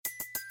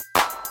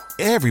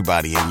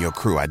Everybody in your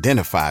crew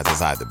identifies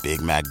as either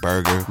Big Mac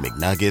Burger,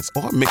 McNuggets,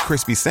 or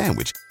McCrispy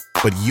Sandwich.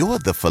 But you're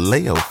the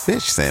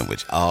Filet-O-Fish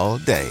Sandwich all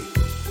day.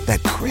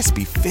 That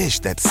crispy fish,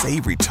 that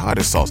savory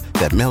tartar sauce,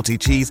 that melty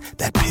cheese,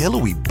 that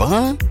pillowy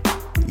bun.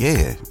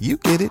 Yeah, you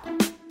get it.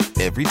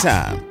 Every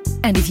time.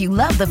 And if you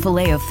love the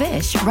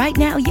Filet-O-Fish, right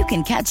now you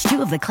can catch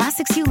two of the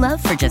classics you love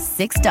for just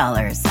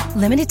 $6.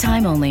 Limited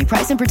time only.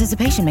 Price and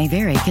participation may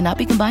vary. Cannot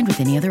be combined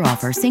with any other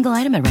offer. Single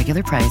item at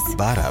regular price.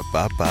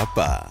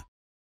 Ba-da-ba-ba-ba.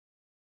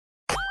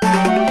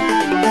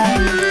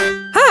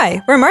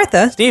 Hi, we're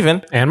Martha,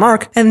 Steven, and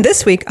Mark. And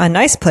this week on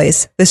Nice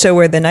Place, the show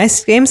where the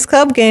Nice Games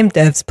Club game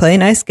devs play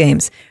nice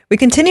games, we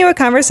continue a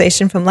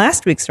conversation from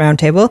last week's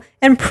roundtable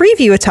and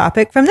preview a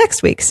topic from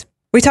next week's.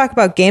 We talk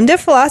about game dev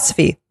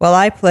philosophy while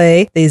I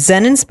play the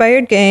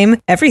Zen-inspired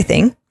game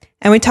Everything,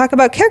 and we talk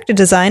about character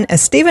design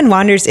as Steven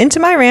wanders into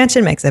my ranch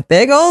and makes a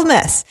big old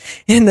mess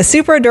in the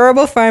super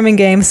adorable farming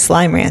game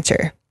Slime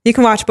Rancher. You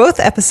can watch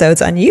both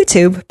episodes on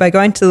YouTube by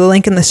going to the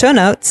link in the show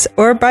notes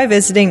or by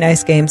visiting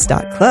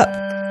nicegames.club.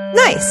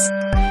 Nice!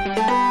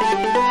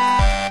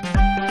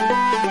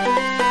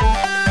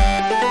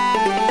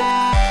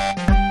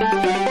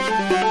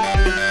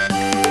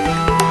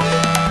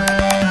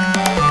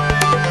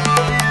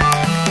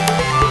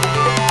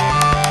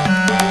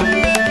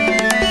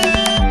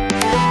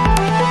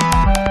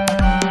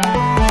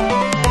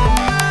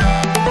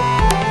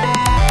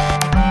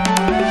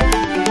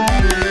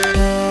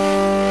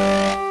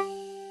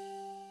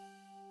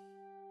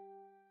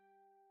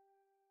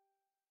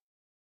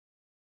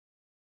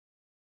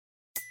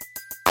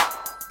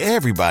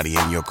 Everybody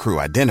in your crew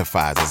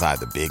identifies as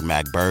either Big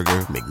Mac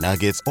Burger,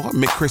 McNuggets, or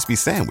McCrispy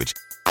Sandwich.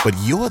 But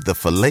you're the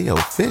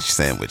Filet-O-Fish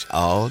Sandwich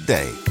all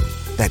day.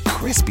 That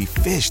crispy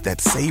fish, that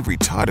savory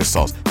tartar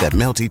sauce, that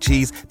melty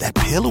cheese, that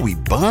pillowy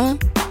bun.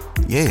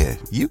 Yeah,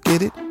 you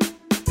get it.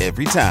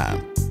 Every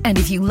time. And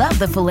if you love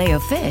the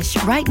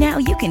Filet-O-Fish, right now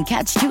you can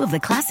catch two of the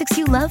classics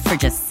you love for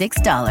just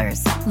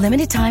 $6.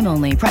 Limited time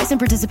only. Price and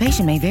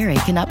participation may vary.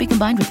 Cannot be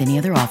combined with any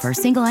other offer.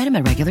 Single item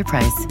at regular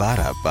price.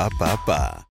 Ba-da-ba-ba-ba.